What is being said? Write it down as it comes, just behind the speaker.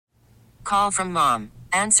Call from mom.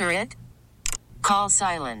 Answer it. Call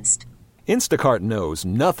silenced. Instacart knows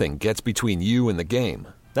nothing gets between you and the game.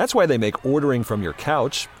 That's why they make ordering from your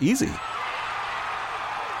couch easy.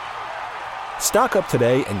 Stock up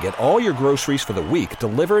today and get all your groceries for the week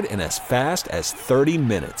delivered in as fast as 30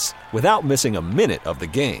 minutes without missing a minute of the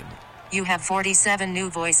game. You have 47 new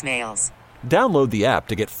voicemails. Download the app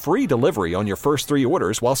to get free delivery on your first 3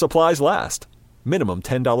 orders while supplies last. Minimum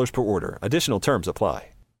 $10 per order. Additional terms apply.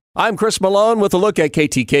 I'm Chris Malone with a look at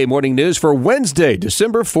KTK Morning News for Wednesday,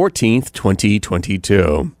 December 14th,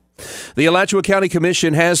 2022. The Alachua County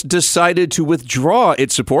Commission has decided to withdraw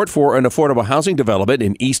its support for an affordable housing development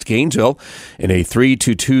in East Gainesville. In a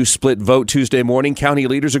 3-2 split vote Tuesday morning, county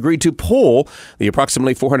leaders agreed to pull the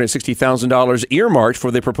approximately $460,000 earmarked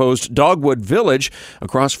for the proposed Dogwood Village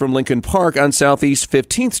across from Lincoln Park on Southeast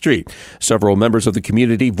 15th Street. Several members of the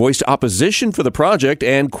community voiced opposition for the project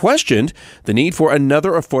and questioned the need for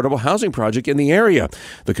another affordable housing project in the area.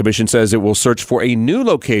 The commission says it will search for a new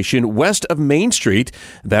location west of Main Street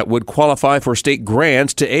that would qualify for state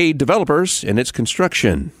grants to aid developers in its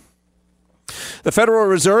construction. The Federal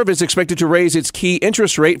Reserve is expected to raise its key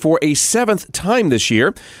interest rate for a 7th time this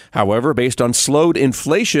year. However, based on slowed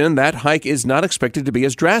inflation, that hike is not expected to be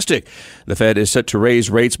as drastic. The Fed is set to raise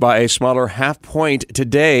rates by a smaller half point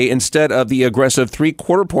today instead of the aggressive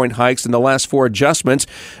 3/4 point hikes in the last 4 adjustments,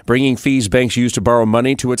 bringing fees banks use to borrow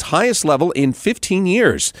money to its highest level in 15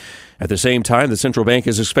 years. At the same time, the central bank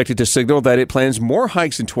is expected to signal that it plans more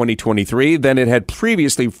hikes in 2023 than it had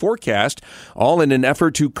previously forecast, all in an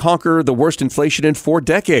effort to conquer the worst inflation in 4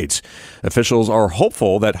 decades. Officials are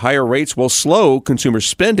hopeful that higher rates will slow consumer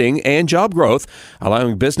spending and job growth,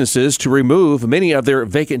 allowing businesses to remove many of their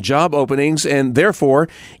vacant job openings and therefore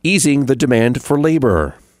easing the demand for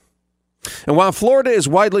labor. And while Florida is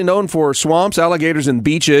widely known for swamps, alligators, and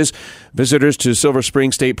beaches, visitors to Silver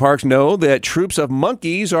Spring State Park know that troops of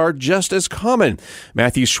monkeys are just as common.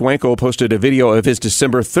 Matthew Schwankel posted a video of his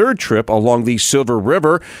December 3rd trip along the Silver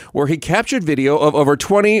River, where he captured video of over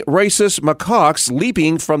 20 rhesus macaques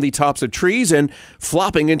leaping from the tops of trees and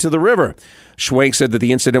flopping into the river. Schwank said that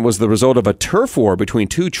the incident was the result of a turf war between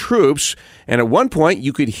 2 troops, and at one point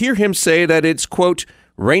you could hear him say that it's, quote,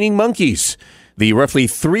 raining monkeys. The roughly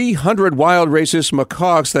 300 wild rhesus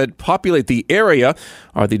macaques that populate the area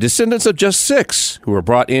are the descendants of just 6 who were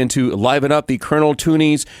brought in to liven up the Colonel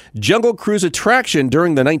Tooney's Jungle Cruise attraction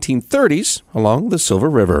during the 1930s along the Silver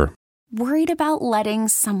River. Worried about letting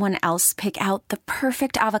someone else pick out the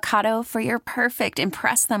perfect avocado for your perfect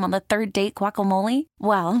impress them on the 3rd date guacamole?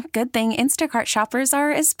 Well, good thing Instacart shoppers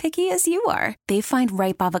are as picky as you are. They find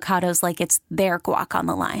ripe avocados like it's their guac on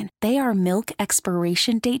the line. They are milk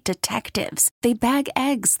expiration date detectives. They bag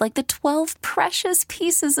eggs like the 12 precious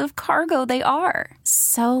pieces of cargo they are.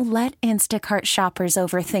 So let Instacart shoppers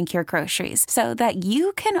overthink your groceries so that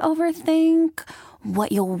you can overthink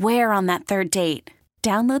what you'll wear on that 3rd date.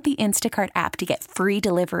 Download the Instacart app to get free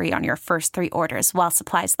delivery on your first 3 orders while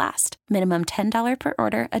supplies last. Minimum $10 per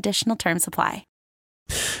order. Additional terms apply.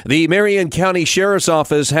 The Marion County Sheriff's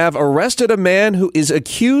Office have arrested a man who is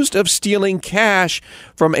accused of stealing cash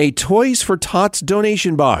from a Toys for Tots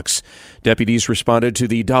donation box. Deputies responded to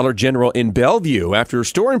the Dollar General in Bellevue after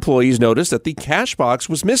store employees noticed that the cash box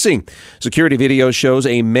was missing. Security video shows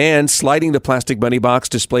a man sliding the plastic money box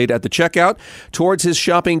displayed at the checkout towards his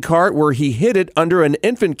shopping cart, where he hid it under an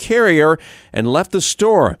infant carrier and left the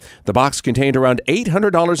store. The box contained around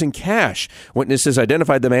 $800 in cash. Witnesses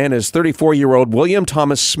identified the man as 34-year-old William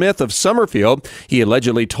Thomas Smith of Summerfield. He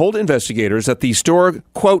allegedly told investigators that the store,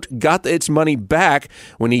 quote, got its money back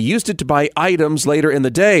when he used it to buy items later in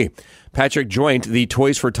the day. Patrick Joint, the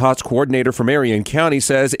Toys for Tots coordinator for Marion County,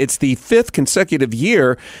 says it's the 5th consecutive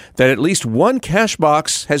year that at least one cash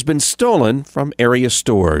box has been stolen from area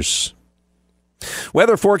stores.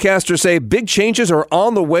 Weather forecasters say big changes are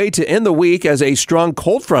on the way to end the week as a strong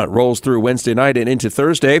cold front rolls through Wednesday night and into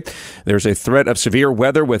Thursday. There's a threat of severe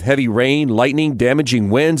weather with heavy rain, lightning, damaging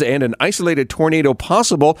winds, and an isolated tornado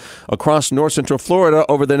possible across north central Florida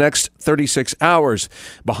over the next 36 hours.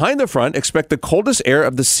 Behind the front, expect the coldest air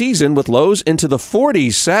of the season with lows into the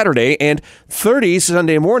 40s Saturday and 30s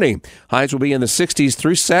Sunday morning. Highs will be in the 60s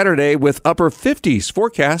through Saturday with upper 50s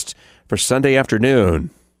forecast for Sunday afternoon.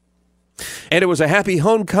 And it was a happy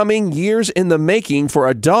homecoming, years in the making, for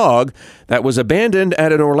a dog that was abandoned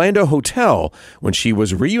at an Orlando hotel when she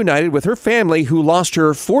was reunited with her family, who lost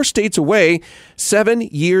her 4 states away 7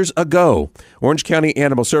 years ago. Orange County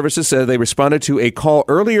Animal Services said they responded to a call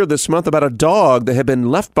earlier this month about a dog that had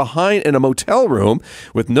been left behind in a motel room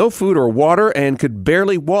with no food or water and could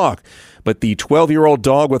barely walk. But the 12-year-old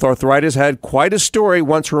dog with arthritis had quite a story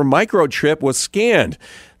once her microchip was scanned.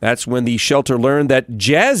 That's when the shelter learned that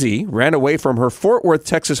Jazzy ran away from her Fort Worth,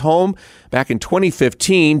 Texas home back in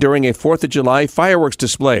 2015 during a 4th of July fireworks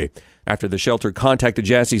display. After the shelter contacted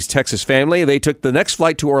Jazzy's Texas family, they took the next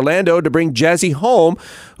flight to Orlando to bring Jazzy home,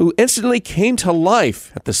 who instantly came to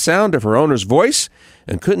life at the sound of her owner's voice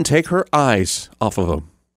and couldn't take her eyes off of him.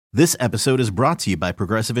 This episode is brought to you by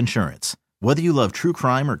Progressive Insurance. Whether you love true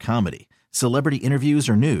crime or comedy, celebrity interviews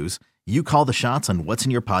or news, you call the shots on what's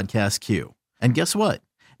in your podcast queue. And guess what?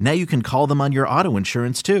 Now you can call them on your auto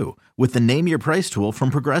insurance too with the Name Your Price tool from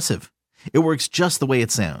Progressive. It works just the way it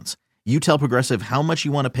sounds. You tell Progressive how much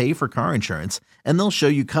you want to pay for car insurance, and they'll show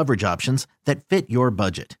you coverage options that fit your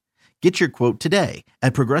budget. Get your quote today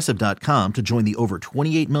at Progressive.com to join the over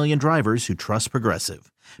 28 million drivers who trust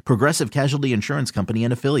Progressive. Progressive Casualty Insurance Company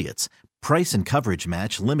and Affiliates. Price and coverage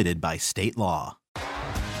match limited by state law.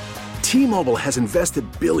 T-Mobile has invested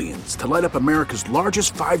billions to light up America's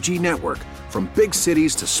largest 5G network, from big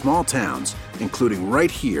cities to small towns, including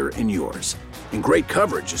right here in yours. And great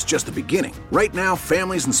coverage is just the beginning. Right now,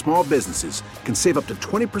 families and small businesses can save up to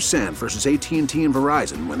 20% versus AT&T and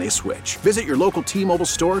Verizon when they switch. Visit your local T-Mobile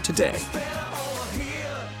store today.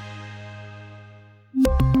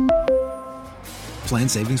 Plan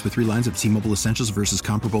savings with 3 lines of T-Mobile Essentials versus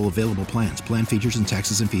comparable available plans. Plan features and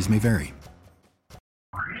taxes and fees may vary.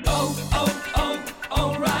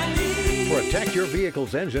 Protect your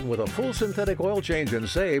vehicle's engine with a full synthetic oil change and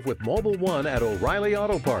save with Mobil 1 at O'Reilly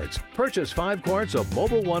Auto Parts. Purchase 5 quarts of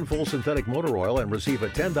Mobil 1 full synthetic motor oil and receive a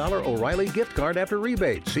 $10 O'Reilly gift card after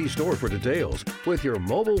rebate. See store for details. With your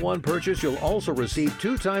Mobil 1 purchase, you'll also receive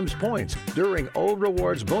 2 times points during O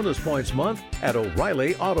Rewards Bonus Points Month at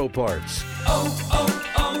O'Reilly Auto Parts.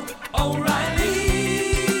 O'Reilly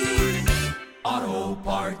Auto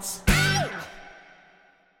Parts.